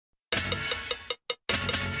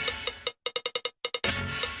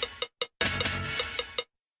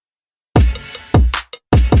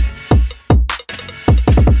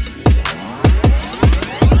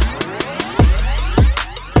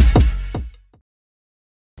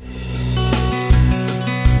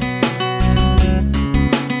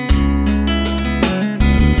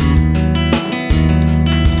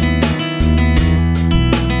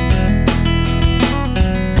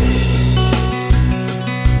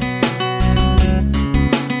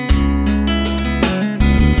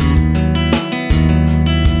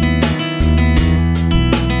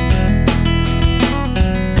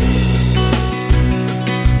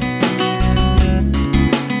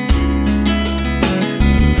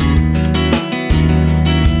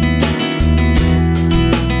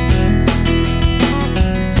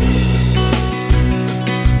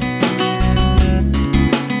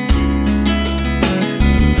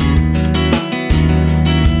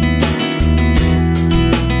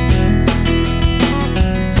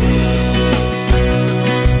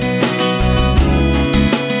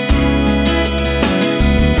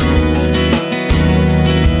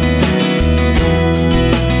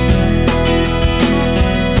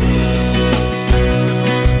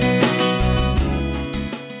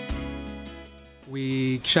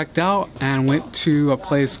checked out and went to a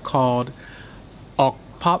place called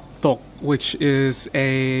Pop Tok, which is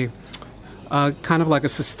a kind of like a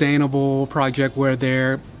sustainable project where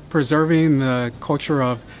they're preserving the culture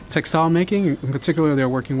of textile making. In particular, they're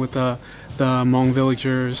working with the Hmong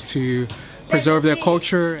villagers to preserve their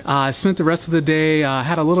culture. I spent the rest of the day,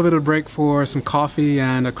 had a little bit of break for some coffee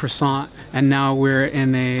and a croissant, and now we're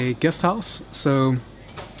in a guest house. So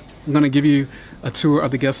I'm going to give you a tour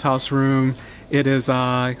of the guest house room. It is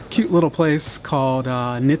a cute little place called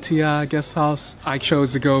Nittaya Guest House. I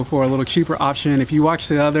chose to go for a little cheaper option. If you watch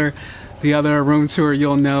the other room tour,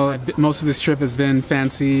 you'll know most of this trip has been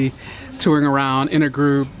fancy, touring around in a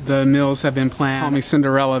group. The meals have been planned. Call me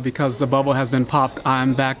Cinderella because the bubble has been popped.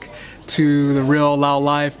 I'm back to the real Lao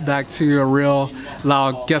life, back to a real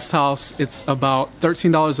Lao guest house. It's about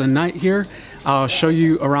 $13 a night here. I'll show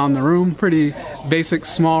you around the room. Pretty basic,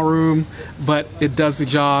 small room, but it does the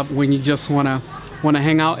job when you just want to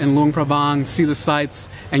hang out in Luang Prabang, see the sights,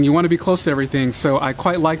 and you want to be close to everything. So I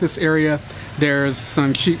quite like this area. There's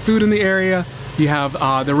some cheap food in the area. You have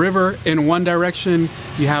the river in one direction.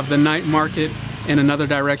 You have the night market in another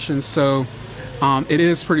direction. So it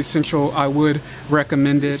is pretty central. I would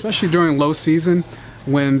recommend it, especially during low season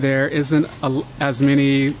when there isn't as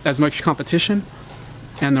much competition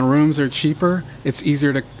and the rooms are cheaper. It's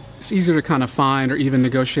easier to kind of find or even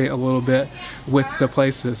negotiate a little bit with the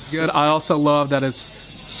places. Good. I also love that it's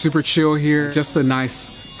super chill here. Just a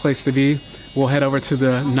nice place to be. We'll head over to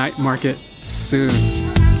the night market soon.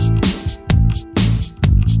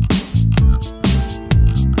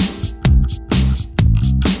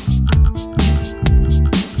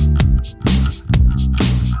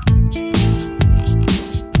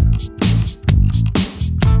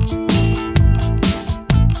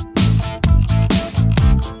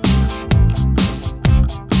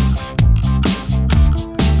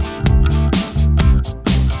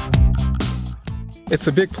 It's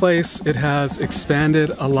a big place. It has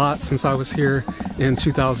expanded a lot since I was here in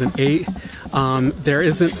 2008. There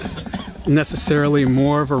isn't necessarily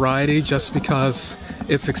more variety just because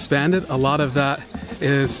it's expanded. A lot of that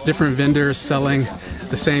is different vendors selling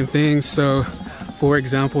the same thing. So, for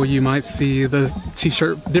example, you might see the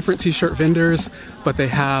different t-shirt vendors, but they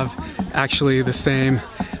have actually the same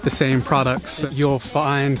products. You'll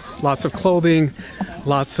find lots of clothing,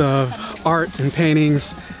 lots of art and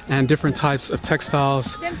paintings, and different types of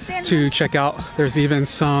textiles to check out. There's even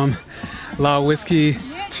some Lao whiskey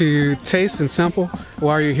to taste and sample.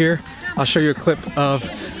 While you're here, I'll show you a clip of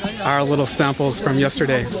our little samples from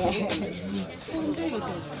yesterday. It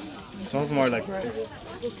smells more like this.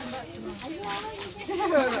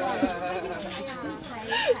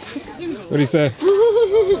 What do you say?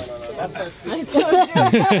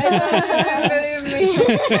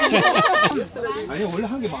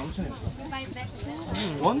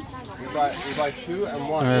 One? We buy two and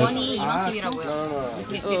one. 원이 이만큼이라고요. No.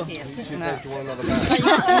 She takes one of the bag.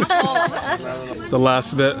 The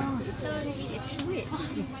last bit.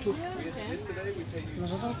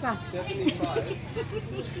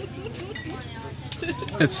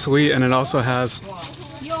 It's sweet, and it also has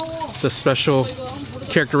the special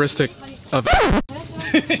characteristic of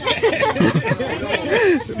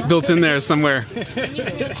built in there somewhere.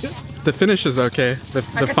 The finish is okay,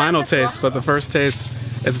 the final taste, but the first taste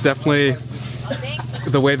is definitely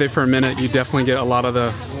the way they ferment it. You definitely get a lot of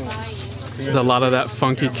that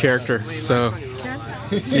funky character. So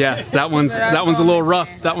yeah, that one's a little rough.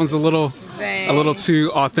 That one's a little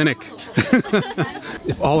too authentic.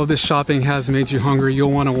 If all of this shopping has made you hungry,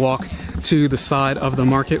 you'll want to walk to the side of the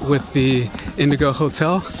market with the Indigo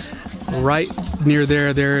Hotel. Right near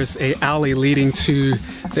there's a alley leading to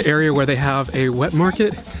the area where they have a wet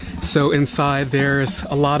market. So inside there's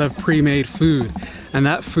a lot of pre-made food, and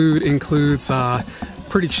that food includes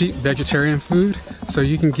pretty cheap vegetarian food. So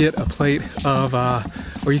you can get a plate of,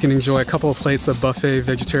 or you can enjoy a couple of plates of buffet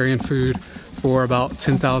vegetarian food for about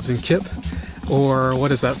 10,000 kip, or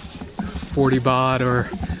what is that, 40 baht or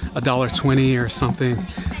 $1.20 or something.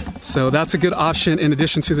 So that's a good option. In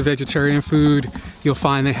addition to the vegetarian food, you'll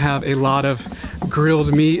find they have a lot of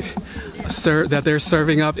grilled meat that they're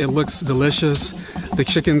serving up. It looks delicious. The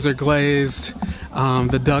chickens are glazed.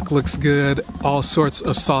 The duck looks good. All sorts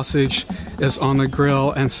of sausage is on the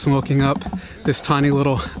grill and smoking up this tiny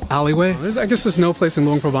little alleyway. I guess there's no place in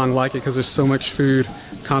Luang Prabang like it because there's so much food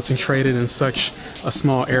concentrated in such a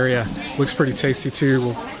small area. Looks pretty tasty too.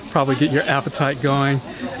 Will probably get your appetite going.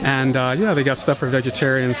 And yeah, they got stuff for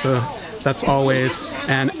vegetarians, so that's always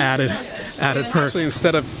an added perk. Actually,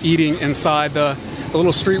 instead of eating inside the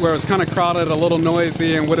little street where it was kind of crowded, a little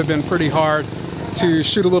noisy, and would have been pretty hard to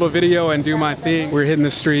shoot a little video and do my thing, we're hitting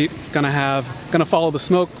the street, gonna have gonna follow the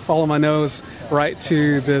smoke, follow my nose right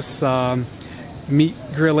to this meat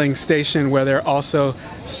grilling station where they're also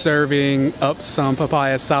serving up some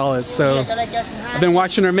papaya salads. So I've been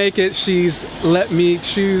watching her make it. She's let me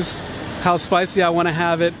choose how spicy I want to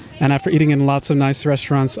have it. And after eating in lots of nice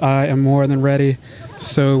restaurants, I am more than ready.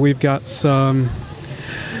 So we've got some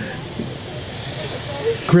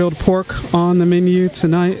grilled pork on the menu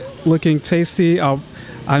tonight, looking tasty.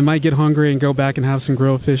 I might get hungry and go back and have some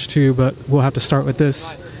grilled fish too, but we'll have to start with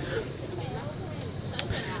this.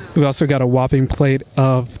 We also got a whopping plate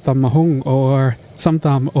of tam mahung or sam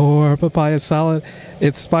tam or papaya salad.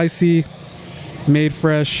 It's spicy, made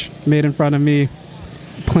fresh, made in front of me.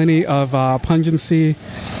 Plenty of pungency.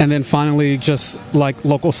 And then finally, just like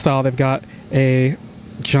local style, they've got a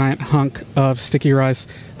giant hunk of sticky rice.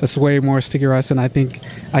 That's way more sticky rice than I think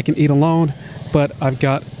I can eat alone. But I've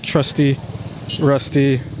got trusty,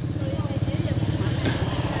 rusty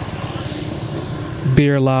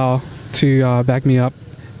beer Lao to back me up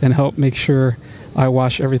and help make sure I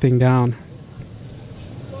wash everything down.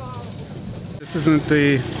 This isn't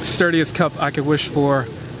the sturdiest cup I could wish for,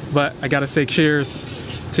 but I gotta say cheers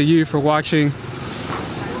to you for watching.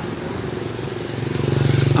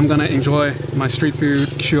 I'm gonna enjoy my street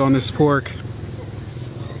food, chew on this pork.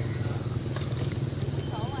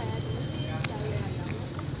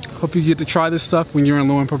 Hope you get to try this stuff when you're in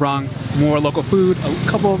Luang Prabang. More local food, a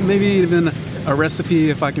couple, maybe even a recipe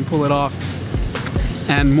if I can pull it off,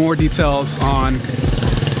 and more details on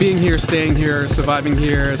being here, staying here, surviving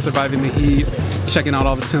the heat, checking out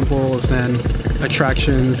all the temples and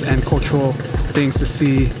attractions and cultural things to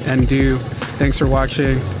see and do. Thanks for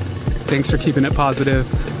watching. Thanks for keeping it positive.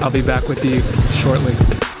 I'll be back with you shortly.